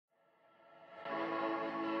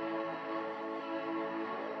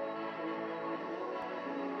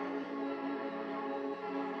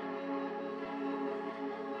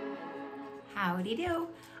Howdy-Do.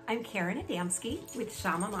 I'm Karen Adamski with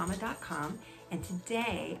ShamaMama.com, and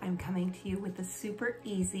today I'm coming to you with a super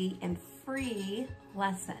easy and free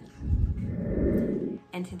lesson.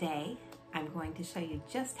 And today I'm going to show you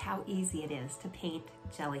just how easy it is to paint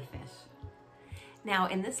jellyfish. Now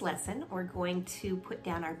in this lesson we're going to put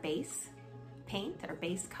down our base paint, our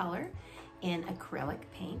base color in acrylic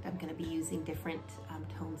paint. I'm going to be using different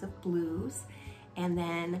tones of blues, and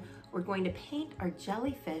then we're going to paint our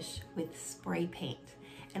jellyfish with spray paint.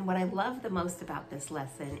 And what I love the most about this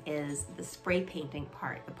lesson is the spray painting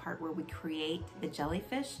part, the part where we create the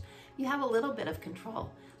jellyfish. You have a little bit of control,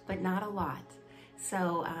 but not a lot.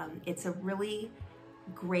 So it's a really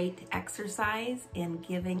great exercise in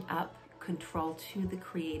giving up control to the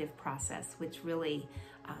creative process, which really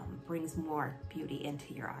brings more beauty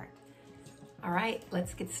into your art. All right,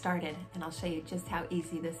 let's get started, and I'll show you just how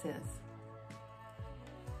easy this is.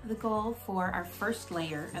 The goal for our first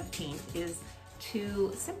layer of paint is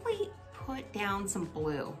to simply put down some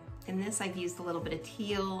blue. In this I've used a little bit of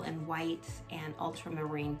teal and white and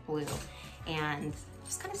ultramarine blue, and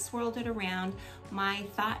just kind of swirled it around. My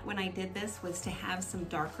thought when I did this was to have some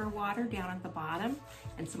darker water down at the bottom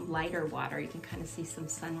and some lighter water. You can kind of see some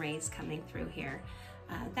sun rays coming through here.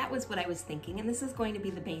 That was what I was thinking, and this is going to be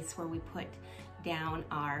the base where we put down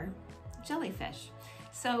our jellyfish.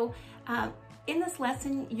 So in this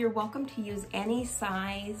lesson, you're welcome to use any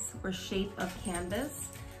size or shape of canvas.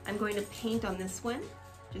 I'm going to paint on this one,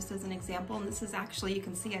 just as an example, and this is actually, you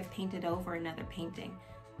can see I've painted over another painting.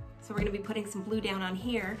 So we're going to be putting some blue down on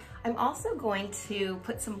here. I'm also going to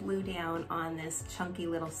put some blue down on this chunky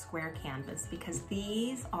little square canvas because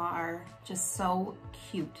these are just so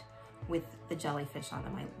cute with the jellyfish on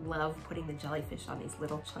them. I love putting the jellyfish on these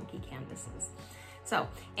little chunky canvases. So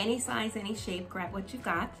any size, any shape, grab what you've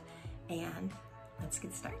got, and let's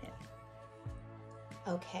get started.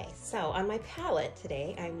 Okay, so on my palette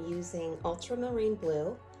today, I'm using ultramarine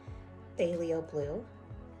blue, phthalo blue,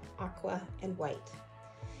 aqua, and white.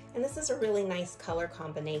 And this is a really nice color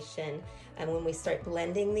combination. And when we start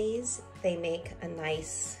blending these, they make a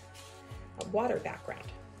nice water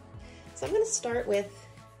background. So I'm gonna start with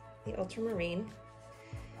the ultramarine.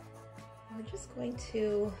 We're just going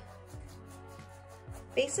to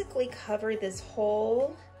basically cover this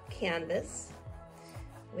whole canvas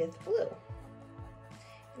with blue.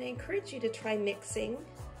 And I encourage you to try mixing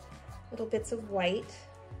little bits of white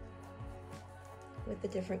with the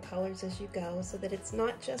different colors as you go so that it's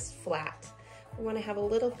not just flat. We want to have a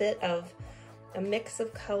little bit of a mix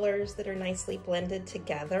of colors that are nicely blended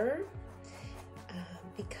together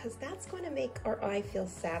because that's going to make our eye feel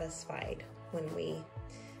satisfied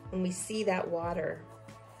when we see that water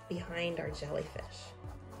behind our jellyfish.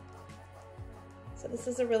 So this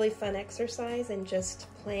is a really fun exercise and just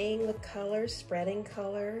playing with color, spreading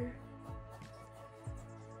color,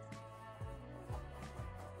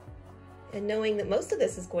 and knowing that most of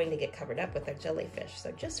this is going to get covered up with our jellyfish.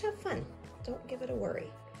 So just have fun. Don't give it a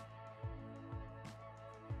worry.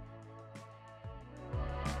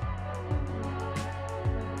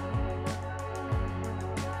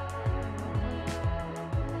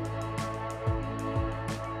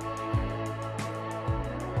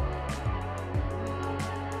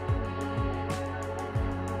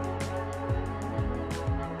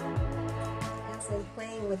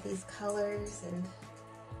 Playing with these colors and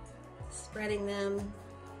spreading them,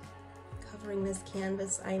 covering this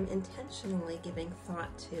canvas, I'm intentionally giving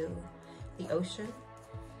thought to the ocean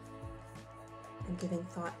and giving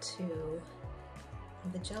thought to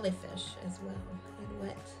the jellyfish as well, and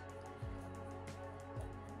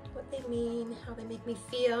what they mean, how they make me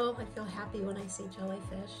feel. I feel happy when I see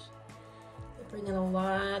jellyfish. They bring in a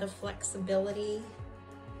lot of flexibility,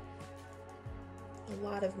 a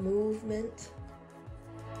lot of movement.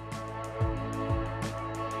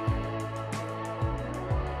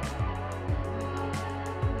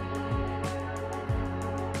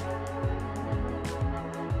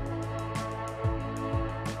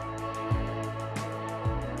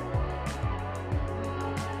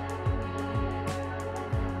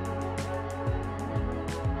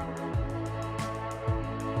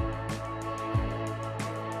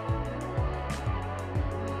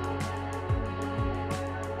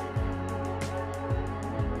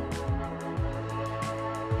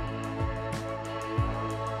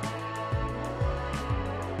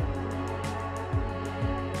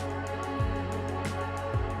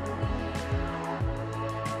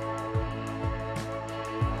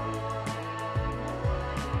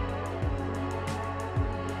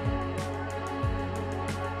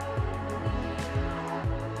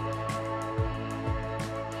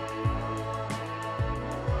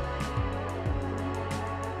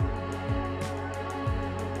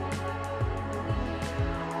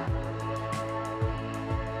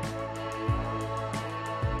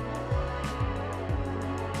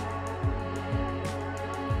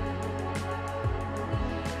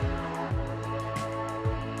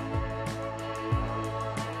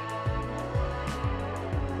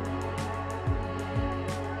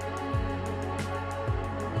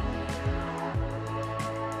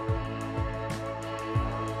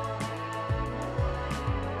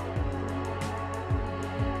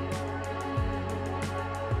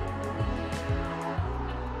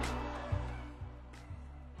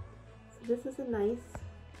 this is a nice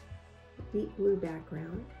deep blue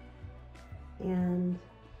background, and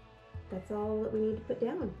that's all that we need to put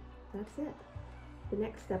down. That's it. The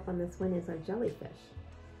next step on this one is our jellyfish.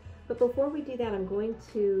 But before we do that, I'm going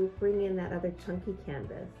to bring in that other chunky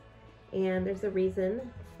canvas. And there's a reason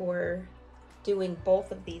for doing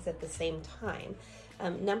both of these at the same time.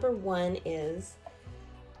 Number one is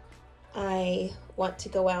I want to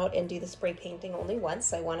go out and do the spray painting only once.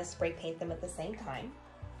 So I want to spray paint them at the same time.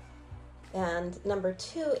 And number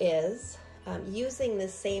two is using the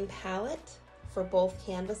same palette for both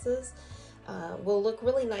canvases will look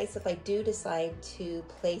really nice if I do decide to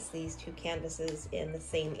place these two canvases in the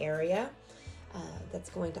same area. That's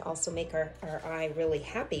going to also make our eye really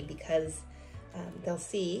happy because they'll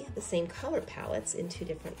see the same color palettes in two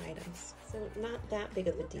different items. So not that big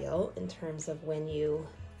of a deal in terms of when you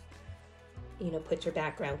put your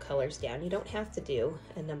background colors down. You don't have to do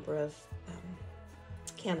a number of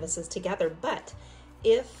canvases together, but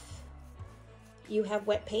if you have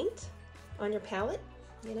wet paint on your palette,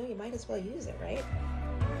 you might as well use it, right?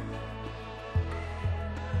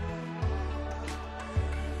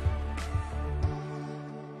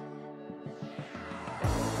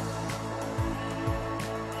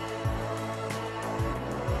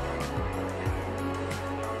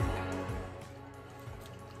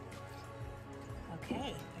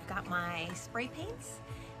 Okay, I've got my spray paints,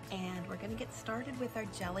 and we're going to get started with our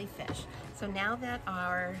jellyfish. So now that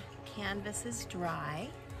our canvas is dry,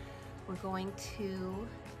 we're going to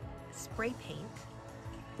spray paint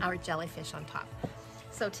our jellyfish on top.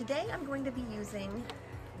 So today I'm going to be using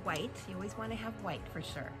white. You always want to have white for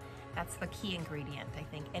sure. That's the key ingredient. I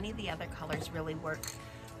think any of the other colors really work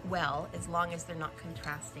well as long as they're not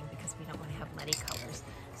contrasting, because we don't want to have muddy colors.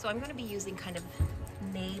 So I'm going to be using kind of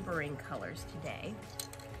neighboring colors today.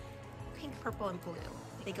 Pink, purple, and blue.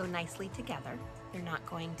 They go nicely together. They're not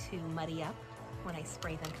going to muddy up when I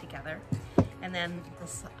spray them together. And then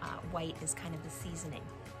this white is kind of the seasoning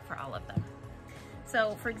for all of them.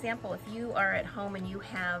 So for example, if you are at home and you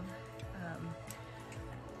have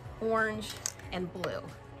orange and blue,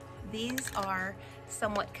 these are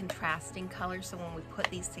somewhat contrasting colors, so when we put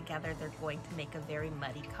these together, they're going to make a very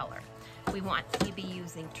muddy color. We want to be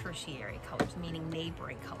using tertiary colors, meaning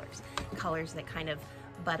neighboring colors, colors that kind of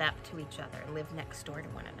butt up to each other and live next door to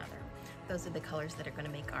one another. Those are the colors that are going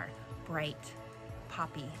to make our bright,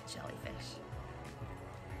 poppy jellyfish.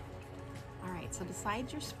 All right, so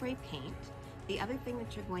besides your spray paint, the other thing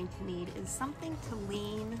that you're going to need is something to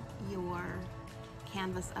lean your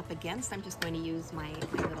canvas up against. I'm just going to use my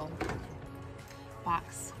little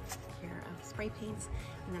box here of spray paints,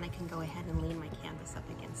 and then I can go ahead and lean my canvas up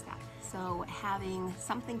against that. So having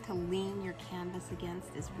something to lean your canvas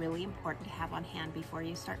against is really important to have on hand before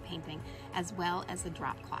you start painting, as well as a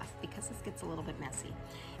drop cloth, because this gets a little bit messy.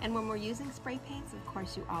 And when we're using spray paints, of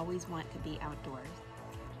course, you always want to be outdoors.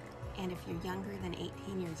 And if you're younger than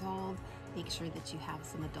 18 years old, make sure that you have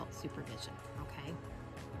some adult supervision, okay?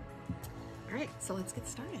 All right, so let's get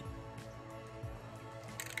started.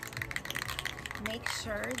 Make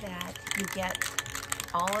sure that you get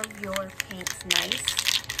all of your paints nice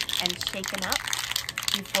and shaken up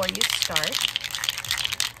before you start.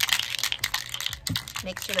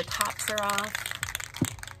 Make sure the tops are off,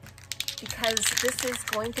 because this is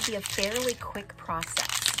going to be a fairly quick process.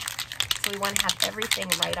 So we want to have everything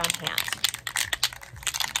right on hand.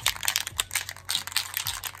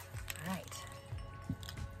 All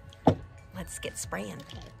right, let's get spraying.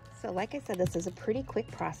 So like I said, this is a pretty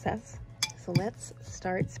quick process. So let's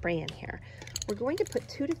start spraying here. We're going to put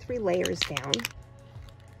 2 to 3 layers down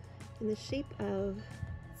in the shape of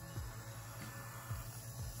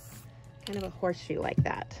kind of a horseshoe like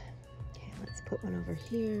that. Okay, let's put one over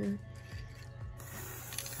here.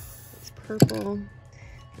 It's purple.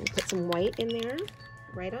 And put some white in there,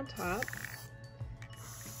 right on top.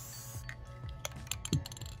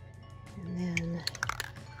 And then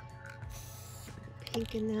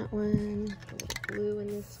pink in that one, a little blue in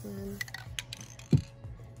this one,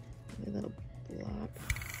 a little blob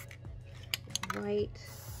of white.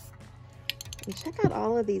 And check out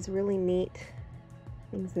all of these really neat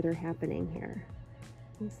things that are happening here.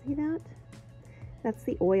 You see that? That's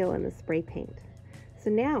the oil in the spray paint. So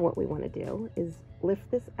now what we want to do is lift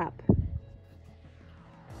this up.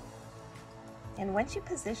 And once you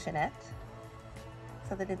position it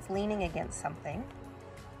so that it's leaning against something,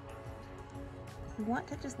 you want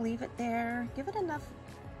to just leave it there. Give it enough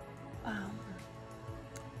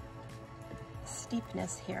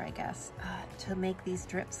steepness here, I guess, to make these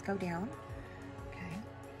drips go down. Okay.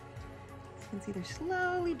 As you can see, they're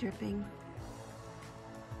slowly dripping.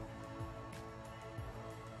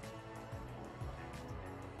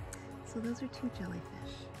 So those are 2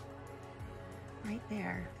 jellyfish right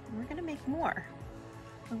there. And we're gonna make more.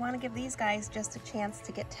 We wanna give these guys just a chance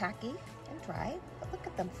to get tacky and dry, but look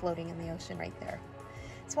at them floating in the ocean right there.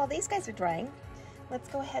 So while these guys are drying, let's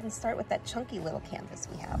go ahead and start with that chunky little canvas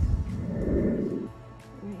we have.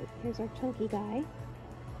 All right, here's our chunky guy.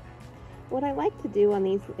 What I like to do on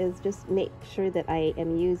these is just make sure that I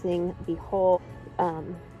am using the whole,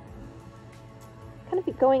 kind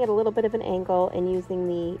of going at a little bit of an angle and using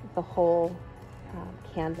the whole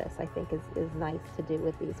canvas, I think is nice to do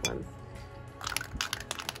with these ones. All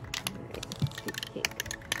right, let's do pink.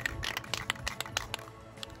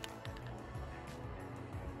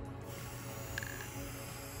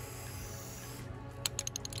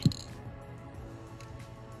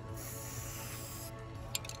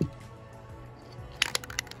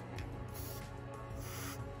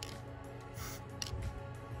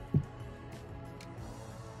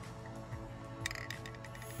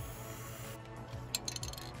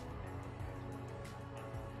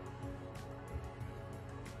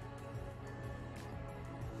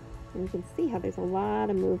 And you can see how there's a lot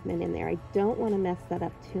of movement in there. I don't want to mess that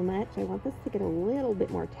up too much. I want this to get a little bit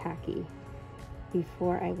more tacky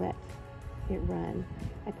before I let it run.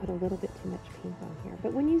 I put a little bit too much paint on here.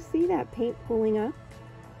 But when you see that paint pooling up,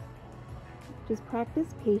 just practice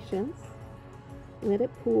patience. Let it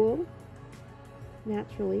pool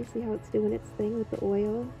naturally. See how it's doing its thing with the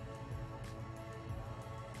oil?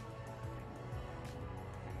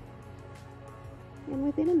 And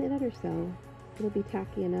within a minute or so, it'll be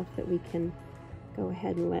tacky enough that we can go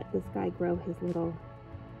ahead and let this guy grow his little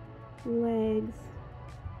legs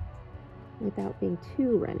without being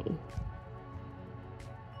too runny.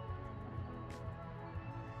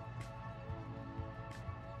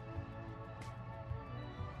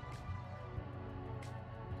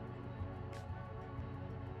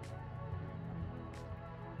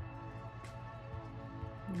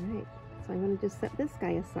 All right, so I'm going to just set this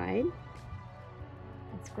guy aside.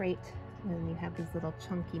 It's great when you have these little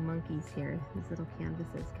chunky monkeys here, these little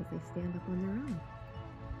canvases, because they stand up on their own.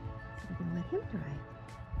 So we're going to let him dry.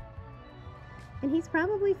 And he's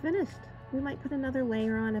probably finished. We might put another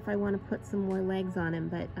layer on if I want to put some more legs on him,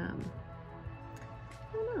 but I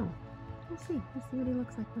don't know. We'll see. We'll see what he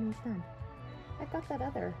looks like when he's done. I've got that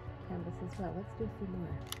other canvas as well. Let's do a few more.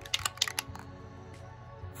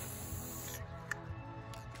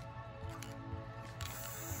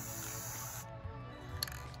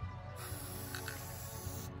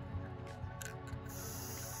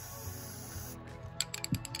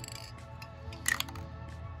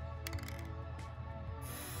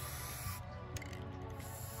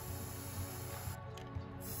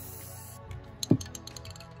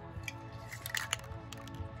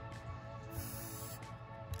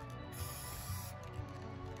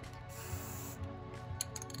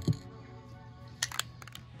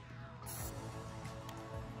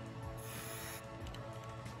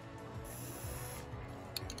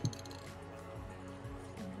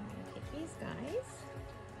 Guys,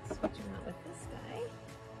 switch him out with this guy.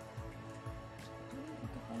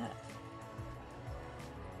 Look at that.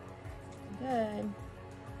 Good.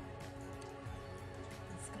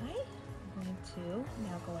 This guy, I'm going to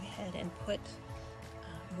now go ahead and put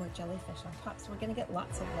more jellyfish on top. So we're going to get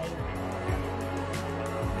lots of layers.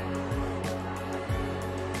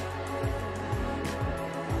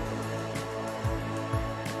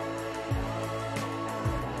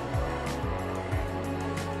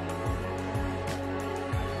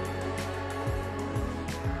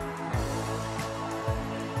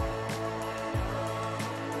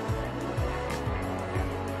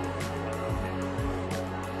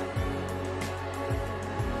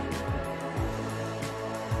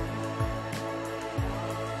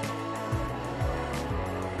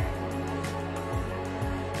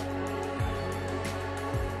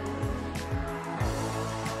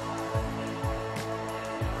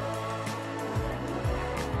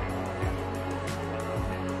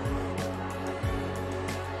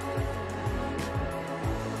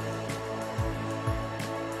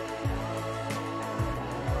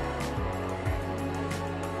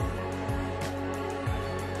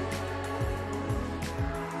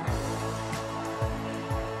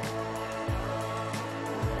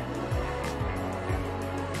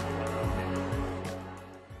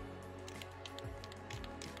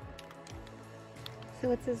 So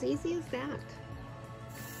it's as easy as that.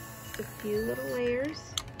 Just a few little layers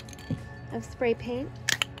of spray paint.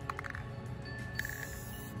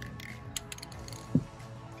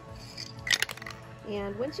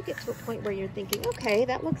 And once you get to a point where you're thinking, okay,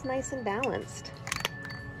 that looks nice and balanced,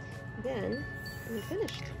 then you're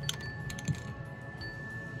finished.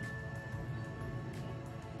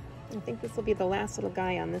 think this will be the last little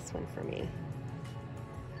guy on this one for me.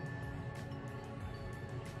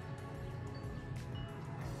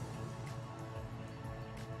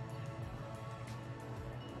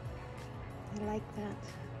 I like that.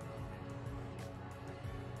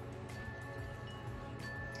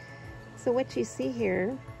 So what you see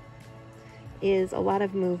here is a lot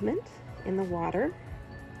of movement in the water.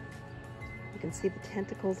 You can see the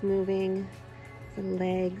tentacles moving, the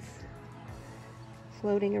legs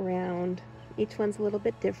floating around. Each one's a little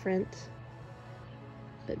bit different,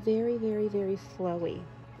 but very, very, very flowy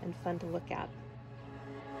and fun to look at.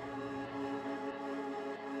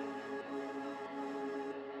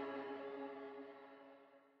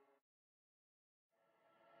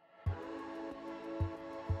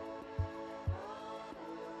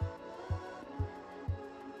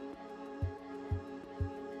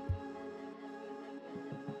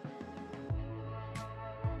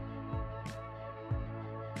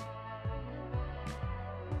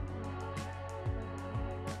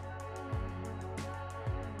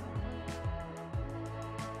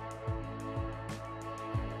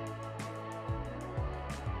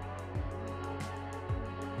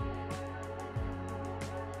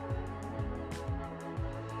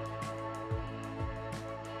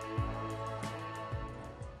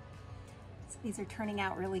 These are turning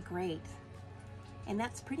out really great. And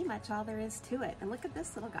that's pretty much all there is to it. And look at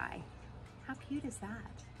this little guy. How cute is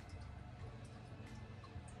that?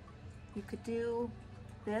 You could do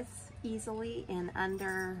this easily in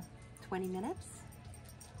under 20 minutes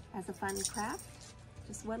as a fun craft.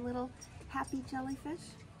 Just one little happy jellyfish.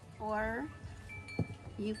 Or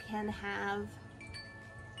you can have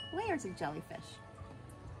layers of jellyfish,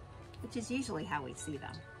 which is usually how we see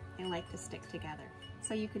them. They like to stick together.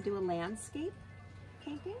 So you could do a landscape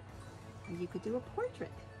painting, or you could do a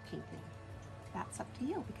portrait painting. That's up to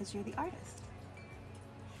you because you're the artist.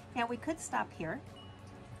 Now we could stop here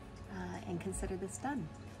and consider this done.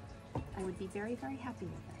 I would be very, very happy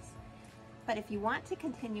with this. But if you want to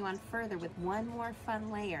continue on further with one more fun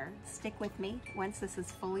layer, stick with me. Once this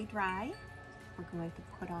is fully dry, we're going to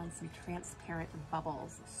put on some transparent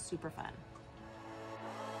bubbles. Super fun.